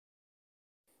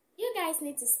guys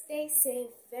need to stay safe,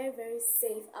 very, very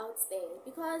safe out there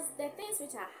because the things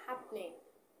which are happening.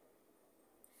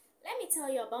 Let me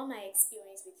tell you about my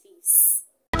experience with this.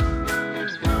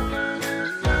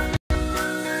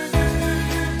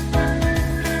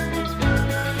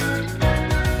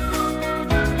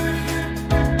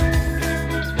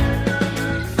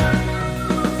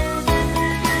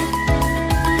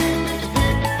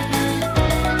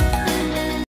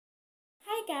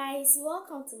 Hi guys,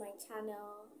 welcome to my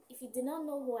channel. If you do not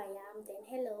know who I am, then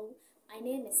hello, my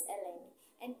name is Ellen,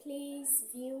 and please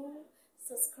view,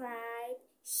 subscribe,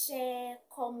 share,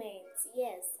 comment.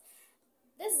 Yes,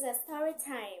 this is a story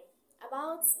time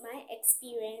about my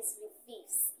experience with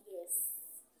thieves. Yes,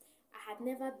 I had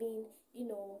never been,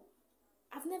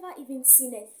 I've never even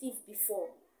seen a thief before.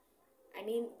 I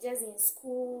mean, just in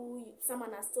school,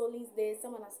 someone has stolen this,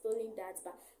 someone has stolen that,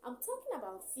 but I'm talking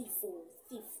about thief,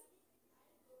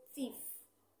 thief,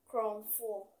 crumb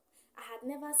for. I had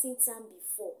never seen some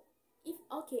before. If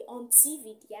okay, on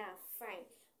TV, yeah, fine,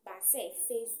 but say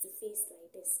face to face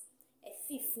like this, a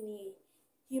thief near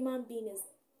human being is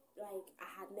like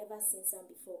I had never seen some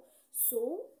before.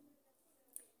 So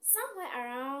somewhere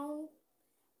around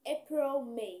April,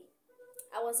 May,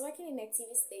 I was working in a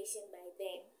TV station by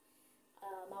then.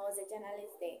 I was a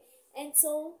journalist there, and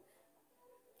so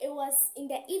it was in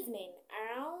the evening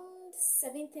around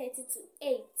 7:30 to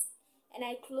 8, and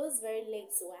I closed very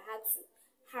late, so I had to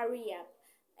hurry up.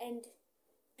 And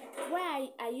where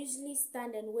I usually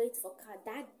stand and wait for car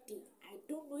that day, I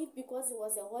don't know if because it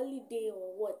was a holiday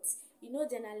or what. You know,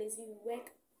 journalists, we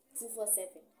work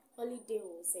 247. Holiday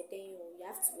or Saturday, or you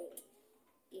have to work.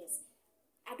 Yes,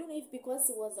 I don't know if because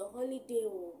it was a holiday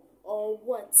or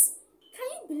what. Can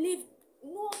you believe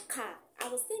no car? I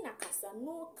was staying at Kaswa,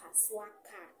 no Kaswa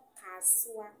car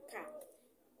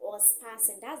was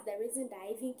passing. That's the reason that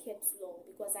I even kept long,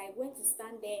 because I went to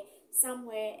stand there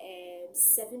somewhere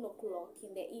 7 o'clock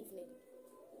in the evening.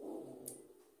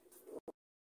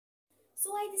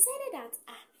 So I decided that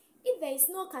if there is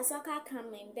no Kaswa car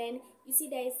coming, then you see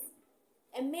there is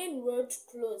a main road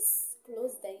close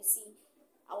there. You see,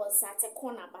 I was at a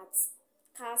corner, but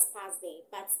cars pass there.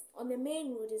 But on the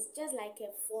main road, it's just like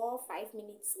a 4 or 5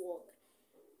 minutes walk.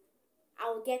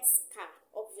 I'll get car,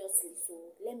 obviously, so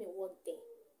let me walk there.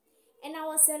 And I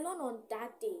was alone on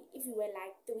that day. If you were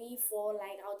like 3, 4,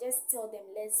 like I'll just tell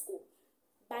them let's go.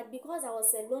 But because I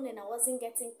was alone and I wasn't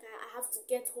getting car, I have to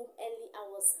get home early. I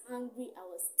was hungry, I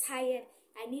was tired,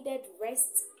 I needed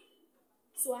rest,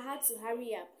 so I had to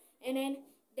hurry up. And then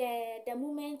the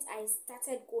moment I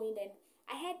started going, then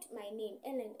I heard my name,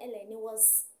 Ellen. It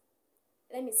was,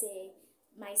 let me say,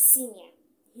 my senior.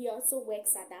 He also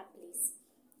works at that place.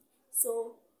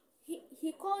 So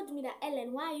he called me that,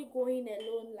 Ellen, why are you going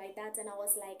alone like that? And I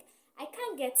was like, I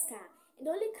can't get car. And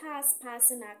the only cars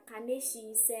passing are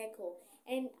Kaneshi Circle.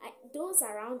 And those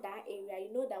around that area,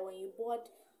 you know that when you board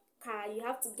car, you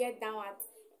have to get down at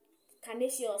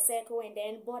Kaneshi or Circle and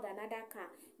then board another car.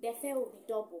 The fare will be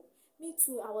double. Me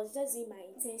too, I was just doing my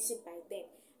internship by then.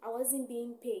 I wasn't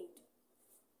being paid.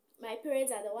 My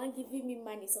parents are the one giving me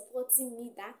money, supporting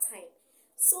me that time.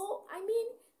 So, I mean,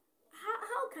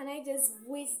 how can I just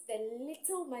waste the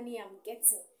little money I'm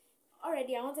getting?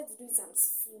 Already, I wanted to do some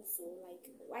soon, so like,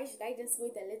 why should I just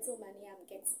waste the little money I'm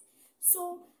getting?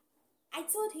 So, I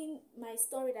told him my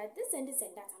story that this and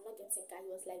that, I'm not getting car. He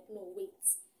was like, no, wait,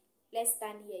 let's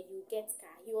stand here, you get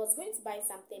car. He was going to buy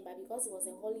something, but because it was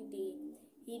a holiday,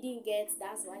 he didn't get,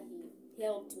 that's why he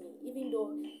helped me. Even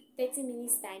though 30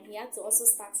 minutes time, he had to also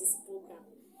start his program.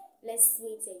 Let's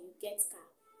wait till you get car.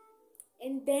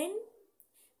 And then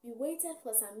we waited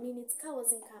for some minutes, car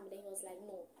wasn't coming. Then he was like,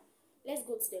 no, let's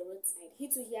go to the roadside. He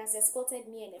has escorted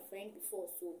me and a friend before,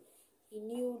 so he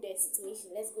knew the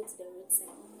situation. Let's go to the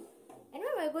roadside. And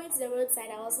when we were going to the roadside,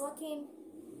 I was walking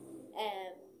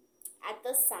at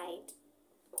this side,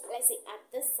 let's say at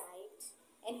this side,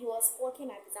 and he was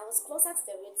walking at this. I was closer to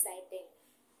the roadside then.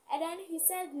 And then he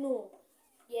said, no,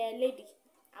 yeah, lady,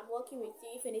 I'm walking with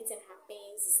you. If anything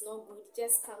happens, it's not good,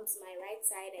 just come to my right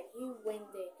side. And he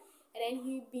went there. And then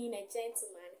he, being a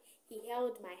gentleman, he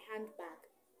held my handbag.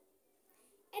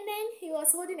 And then he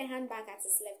was holding a handbag at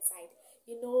his left side.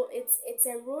 You know, it's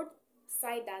a road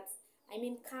side that, I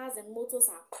mean, cars and motors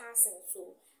are passing.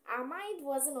 So our mind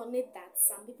wasn't on it that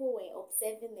some people were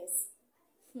observing us.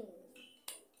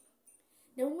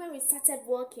 The moment we started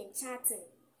walking, chatting,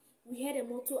 we heard a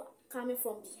motor coming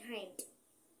from behind.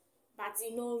 But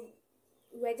you know,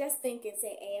 we were just thinking,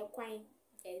 say,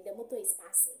 the motor is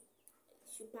passing.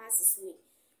 Should pass his way.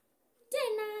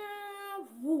 Then,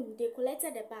 boom, they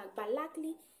collected the bag. But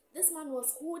luckily, this man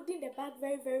was holding the bag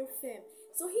very, very firm.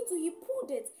 So he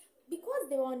pulled it.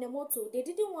 because they were on the motor, they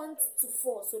didn't want to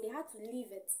fall, so they had to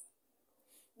leave it.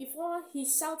 Before he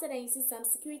shouted, and you see some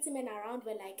security men around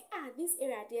were like, this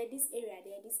area there, this area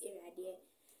there, this area there.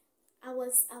 I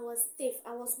was stiff.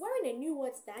 I was wearing a new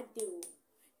watch that day.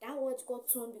 That watch got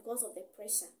torn because of the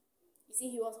pressure. You see,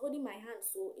 he was holding my hand,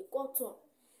 so it got torn.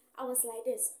 I was like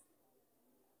this.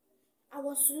 I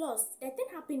was lost. The thing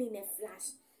happened in a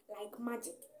flash, like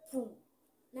magic. Boom.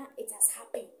 Now it has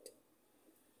happened.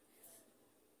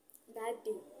 That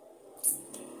day,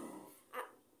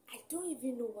 I don't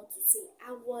even know what to say.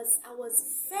 I was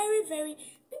very, very,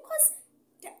 because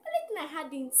the only thing I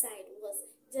had inside was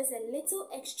just a little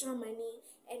extra money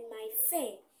and my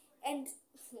fare. And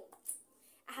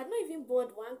I had not even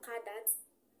bought one car that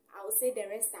I will say the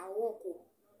rest I'll walk home.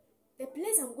 The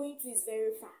place I'm going to is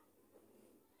very far.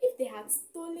 If they had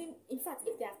stolen, in fact,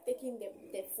 if they have taken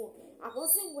the phone, I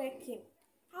wasn't working.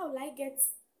 How will I get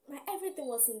everything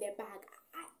was in the bag.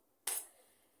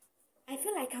 I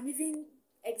feel like I'm even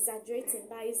exaggerating,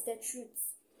 but it's the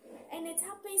truth. And it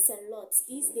happens a lot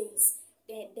these days.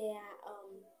 There are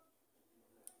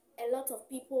a lot of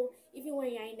people, even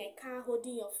when you're in a car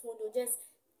holding your phone, they'll just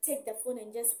take the phone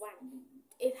and just run.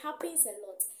 It happens a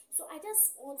lot. So I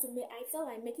just want to I felt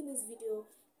like making this video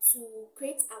to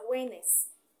create awareness.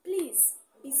 Please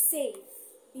be safe.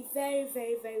 Be very,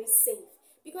 very, very safe.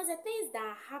 Because the things that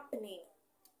are happening,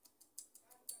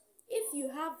 if you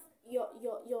have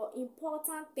your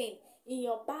important thing in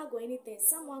your bag or anything,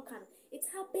 someone can, it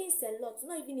happens a lot,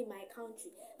 not even in my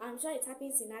country. I'm sure it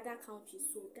happens in other countries.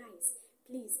 So guys,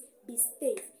 please be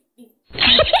safe.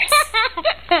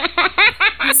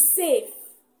 Be safe.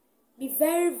 Be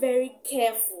very, very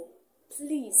careful.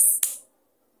 Please.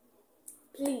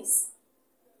 Please.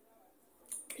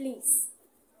 Please.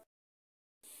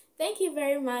 Thank you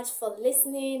very much for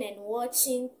listening and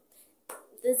watching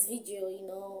this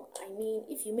video. I mean,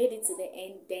 if you made it to the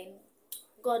end, then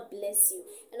God bless you.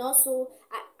 And also,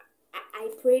 I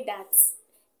pray that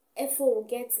Efo will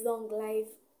get long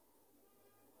life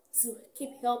to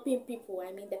keep helping people.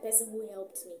 I mean, the person who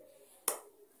helped me.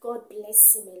 God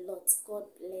bless him a lot. God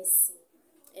bless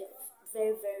him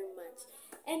very, very much.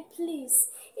 And please,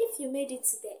 if you made it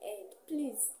to the end,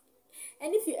 please,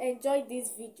 and if you enjoyed this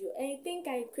video and you think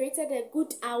I created a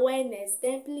good awareness,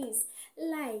 then please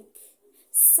like,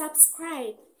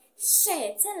 subscribe,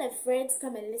 share, tell a friend to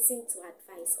come and listen to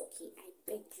advice. Okay, I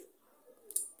beg you.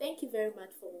 Thank you very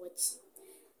much for watching.